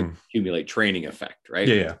faster than accumulate training effect, right?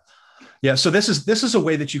 Yeah. So this is a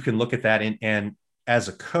way that you can look at that, and as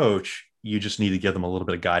a coach, you just need to give them a little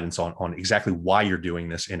bit of guidance on exactly why you're doing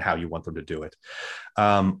this and how you want them to do it.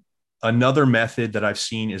 Another method that I've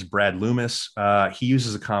seen is Brad Loomis. He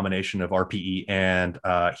uses a combination of RPE, and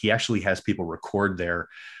he actually has people record their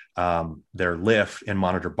their lift and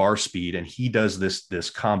monitor bar speed. And he does this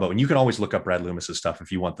combo. And you can always look up Brad Loomis's stuff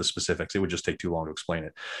if you want the specifics. It would just take too long to explain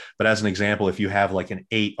it. But as an example, if you have like an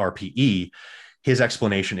 8 RPE, his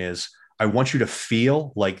explanation is, I want you to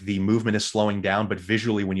feel like the movement is slowing down, but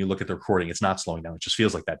visually, when you look at the recording, it's not slowing down. It just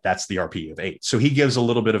feels like that. That's the RPE of 8. So he gives a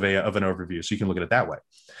little bit of an overview, so you can look at it that way.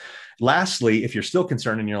 Lastly, if you're still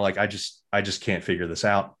concerned and you're like, I just can't figure this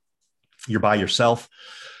out, you're by yourself,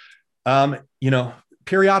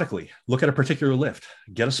 periodically look at a particular lift,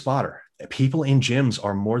 get a spotter. People in gyms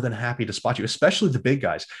are more than happy to spot you, especially the big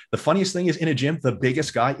guys. The funniest thing is, in a gym, the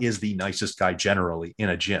biggest guy is the nicest guy generally in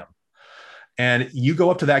a gym. And you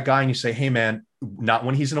go up to that guy and you say, hey man, not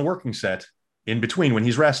when he's in a working set, in between when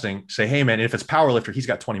he's resting, say, hey man, if it's power lifter, he's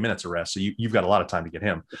got 20 minutes of rest. So you've got a lot of time to get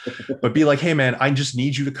him, but be like, hey man, I just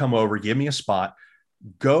need you to come over, give me a spot,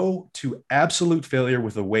 go to absolute failure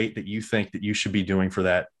with the weight that you think that you should be doing for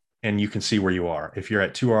that. And you can see where you are. If you're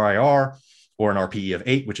at 2 RIR or an RPE of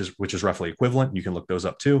 8, which is roughly equivalent, you can look those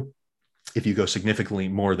up too. If you go significantly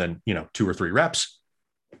more than 2 or 3 reps,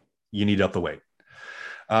 you need to up the weight.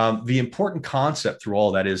 The important concept through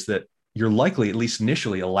all that is that you're likely, at least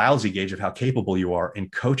initially, a lousy gauge of how capable you are.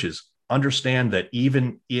 And coaches understand that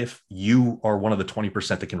even if you are one of the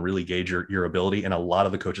 20% that can really gauge your ability, and a lot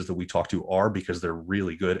of the coaches that we talk to are, because they're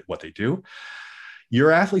really good at what they do,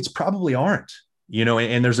 your athletes probably aren't,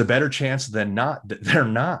 and there's a better chance than not that they're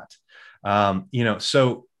not.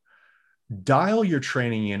 So dial your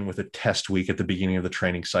training in with a test week at the beginning of the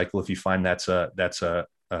training cycle. If you find that's a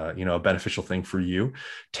beneficial thing for you,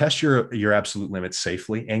 test your absolute limits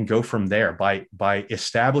safely and go from there. By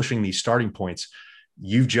establishing these starting points,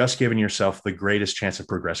 you've just given yourself the greatest chance of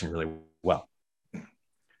progressing really well.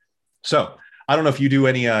 So I don't know if you do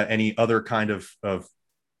any other kind of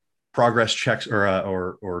progress checks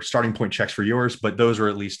or starting point checks for yours, but those are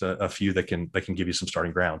at least a few that can give you some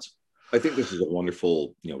starting grounds. I think this is a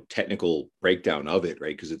wonderful, technical breakdown of it,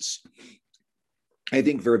 right? Because it's, I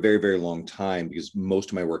think, for a very, very long time, because most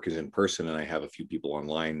of my work is in person and I have a few people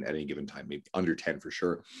online at any given time, maybe under 10 for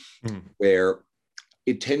sure, where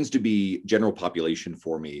it tends to be general population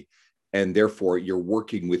for me. And therefore you're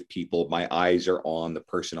working with people. My eyes are on the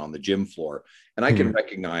person on the gym floor, and I can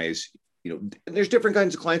recognize, there's different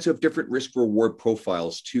kinds of clients who have different risk reward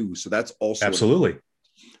profiles too. So that's also absolutely.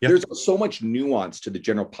 Yep. There's so much nuance to the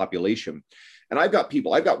general population. And I've got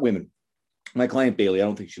women. My client Bailey, I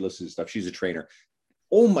don't think she listens to stuff. She's a trainer.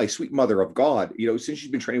 Oh, my sweet mother of God. Since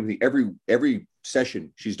she's been training with me, every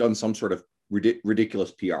session, she's done some sort of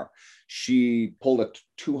ridiculous PR. She pulled a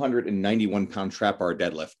 291-pound trap bar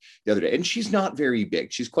deadlift the other day. And she's not very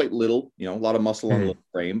big. She's quite little, a lot of muscle on the little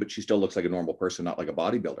frame, but she still looks like a normal person, not like a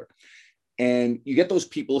bodybuilder. And you get those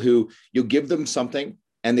people who you'll give them something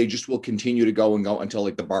and they just will continue to go and go until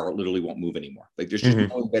like the bar literally won't move anymore. Like there's just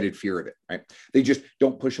no embedded fear of it, right? They just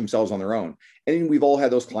don't push themselves on their own. And we've all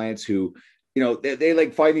had those clients who, they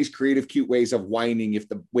like find these creative, cute ways of whining if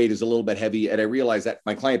the weight is a little bit heavy. And I realize that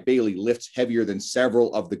my client Bailey lifts heavier than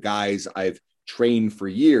several of the guys I've trained for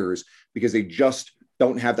years, because they just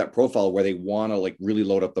don't have that profile where they want to like really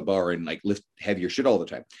load up the bar and like lift heavier shit all the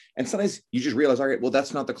time. And sometimes you just realize, all right, well,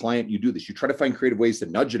 that's not the client you do this. You try to find creative ways to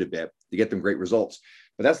nudge it a bit to get them great results,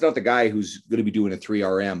 but that's not the guy who's going to be doing a 3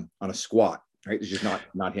 RM on a squat, right? It's just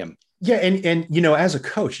not him. Yeah. And, as a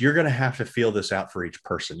coach, you're going to have to feel this out for each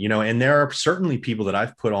person, and there are certainly people that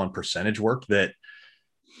I've put on percentage work that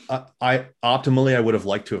I would have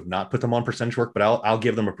liked to have not put them on percentage work, but I'll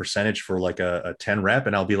give them a percentage for like a 10 rep.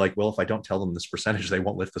 And I'll be like, well, if I don't tell them this percentage, they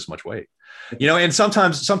won't lift this much weight, and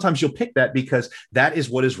sometimes you'll pick that because that is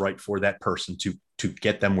what is right for that person to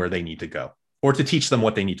get them where they need to go, or to teach them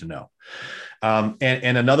what they need to know.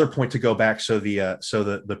 And another point to go back, so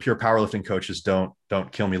the pure powerlifting coaches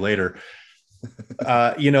don't kill me later.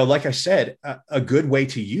 Like I said, a good way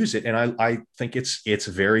to use it, and I think it's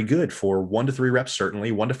very good for 1 to 3 reps,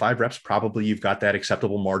 certainly 1 to 5 reps. Probably you've got that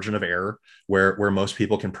acceptable margin of error where most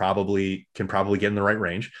people can probably get in the right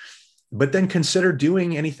range. But then consider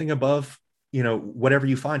doing anything above, whatever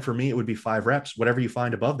you find. For me, it would be 5 reps. Whatever you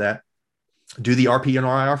find above that, do the RP and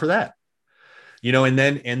RIR for that.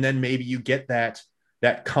 And then maybe you get that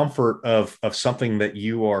comfort of something that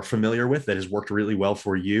you are familiar with that has worked really well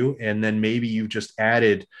for you. And then maybe you've just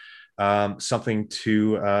added something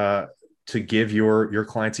to give your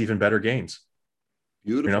clients even better gains.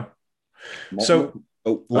 Beautiful. So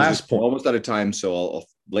last point, almost out of time. So I'll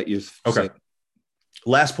let you. Okay.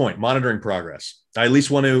 Last point, monitoring progress. I at least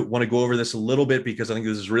want to go over this a little bit because I think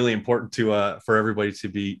this is really important for everybody to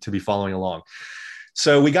be following along.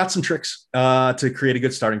 So we got some tricks to create a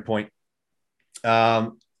good starting point.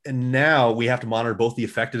 And now we have to monitor both the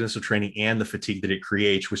effectiveness of training and the fatigue that it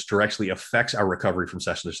creates, which directly affects our recovery from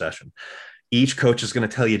session to session. Each coach is going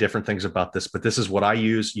to tell you different things about this, but this is what I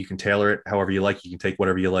use. You can tailor it however you like. You can take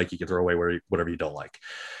whatever you like. You can throw away whatever you don't like.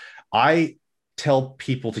 I tell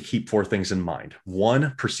people to keep 4 things in mind.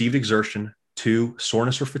 1, perceived exertion. 2,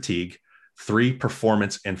 soreness or fatigue. 3,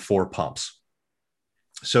 performance, and 4, pumps.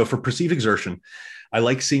 So for perceived exertion, I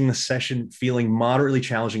like seeing the session feeling moderately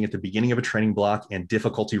challenging at the beginning of a training block and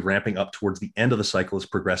difficulty ramping up towards the end of the cycle as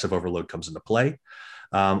progressive overload comes into play.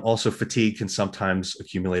 Also, fatigue can sometimes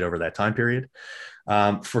accumulate over that time period.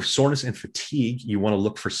 For soreness and fatigue, you want to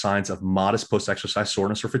look for signs of modest post-exercise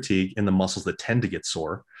soreness or fatigue in the muscles that tend to get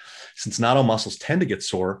sore. Since not all muscles tend to get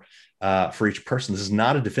sore for each person, this is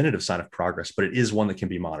not a definitive sign of progress, but it is one that can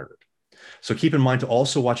be monitored. So keep in mind to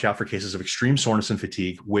also watch out for cases of extreme soreness and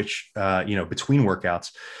fatigue, which, between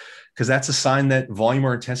workouts, because that's a sign that volume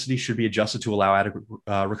or intensity should be adjusted to allow adequate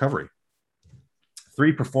recovery.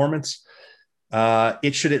 3, performance.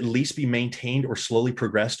 It should at least be maintained or slowly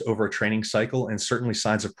progressed over a training cycle, and certainly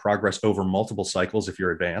signs of progress over multiple cycles if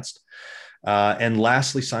you're advanced. And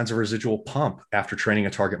lastly, signs of residual pump after training a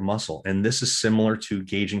target muscle. And this is similar to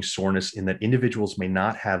gauging soreness in that individuals may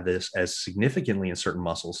not have this as significantly in certain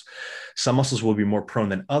muscles. Some muscles will be more prone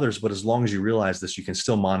than others, but as long as you realize this, you can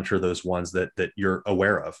still monitor those ones that you're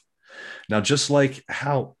aware of. Now, just like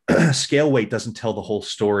how scale weight doesn't tell the whole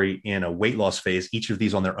story in a weight loss phase, each of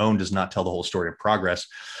these on their own does not tell the whole story of progress,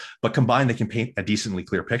 but combined, they can paint a decently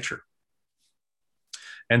clear picture.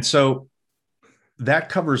 And so that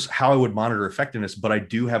covers how I would monitor effectiveness, but I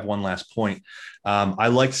do have one last point. I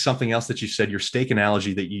liked something else that you said, your steak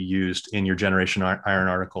analogy that you used in your Generation Iron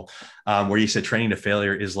article, where you said training to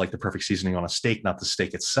failure is like the perfect seasoning on a steak, not the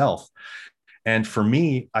steak itself. And for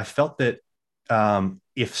me, I felt that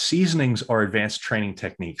if seasonings are advanced training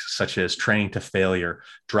techniques, such as training to failure,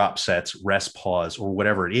 drop sets, rest pause, or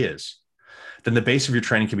whatever it is, then the base of your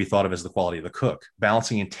training can be thought of as the quality of the cook.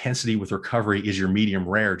 Balancing intensity with recovery is your medium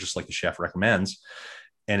rare, just like the chef recommends.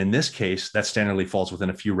 And in this case, that standardly falls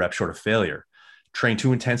within a few reps short of failure. Train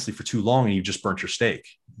too intensely for too long and you just burnt your steak.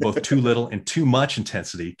 Both too little and too much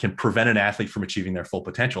intensity can prevent an athlete from achieving their full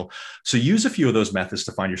potential. So use a few of those methods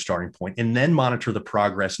to find your starting point and then monitor the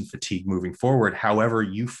progress and fatigue moving forward, however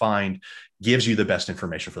you find gives you the best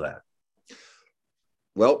information for that.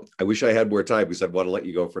 Well, I wish I had more time because I'd want to let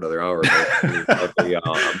you go for another hour. A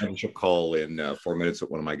mentorship call in 4 minutes with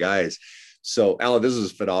one of my guys. So, Alan, this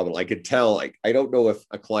is phenomenal. I could tell. I don't know if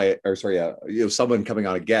a client, or someone coming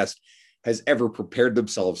on a guest has ever prepared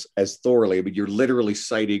themselves as thoroughly. I mean, you're literally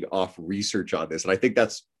citing off research on this, and I think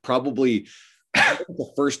that's probably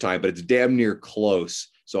the first time, but it's damn near close.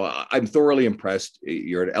 So I'm thoroughly impressed.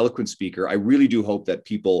 You're an eloquent speaker. I really do hope that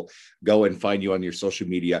people go and find you on your social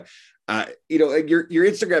media. Your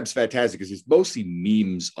Instagram's fantastic because it's mostly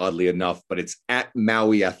memes, oddly enough, but it's at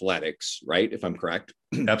Maui Athletics, right? If I'm correct.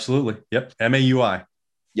 Absolutely. Yep. MAUI.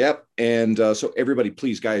 Yep. And so everybody,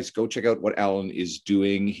 please, guys, go check out what Alan is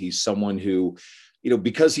doing. He's someone who,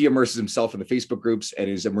 because he immerses himself in the Facebook groups and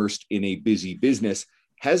is immersed in a busy business,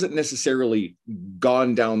 hasn't necessarily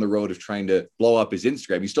gone down the road of trying to blow up his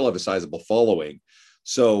Instagram. You still have a sizable following.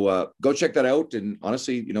 So go check that out. And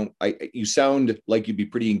honestly, you sound like you'd be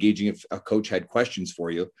pretty engaging if a coach had questions for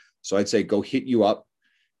you. So I'd say go hit you up.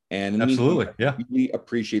 And absolutely, yeah, really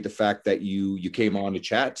appreciate the fact that you came on to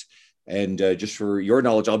chat. And just for your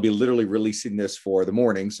knowledge, I'll be literally releasing this for the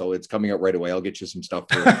morning, so it's coming out right away. I'll get you some stuff.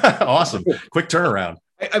 Awesome, quick turnaround.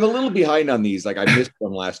 I'm a little behind on these. Like I missed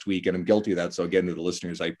one last week, and I'm guilty of that. So again, to the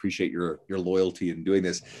listeners, I appreciate your loyalty in doing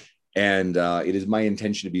this. And it is my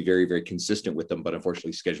intention to be very, very consistent with them. But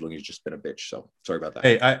unfortunately, scheduling has just been a bitch. So sorry about that.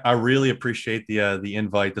 Hey, I really appreciate the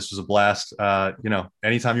invite. This was a blast.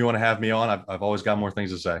 Anytime you want to have me on, I've always got more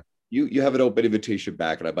things to say. You have an open invitation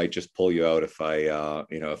back, and I might just pull you out if I'll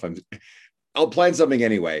plan something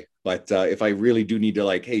anyway. But if I really do need to,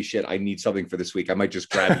 like, hey, shit, I need something for this week, I might just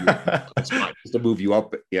grab you just to move you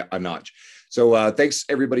up a notch. So thanks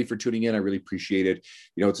everybody for tuning in. I really appreciate it.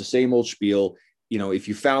 It's the same old spiel. If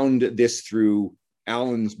you found this through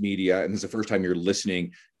Alan's media and this is the first time you're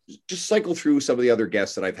listening, just cycle through some of the other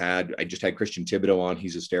guests that I've had. I just had Christian Thibodeau on.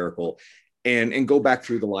 He's hysterical. And go back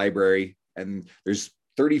through the library. And there's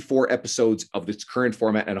 34 episodes of this current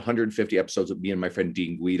format and 150 episodes with me and my friend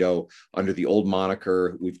Dean Guido under the old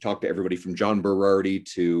moniker. We've talked to everybody from John Berardi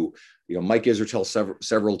to, Mike Israetel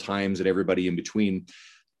several times and everybody in between.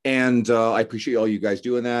 And I appreciate all you guys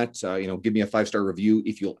doing that. Give me a 5-star review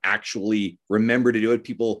if you'll actually remember to do it.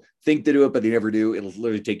 People think to do it, but they never do. It'll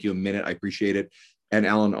literally take you a minute. I appreciate it. And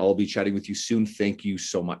Alan, I'll be chatting with you soon. Thank you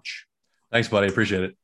so much. Thanks, buddy. Appreciate it.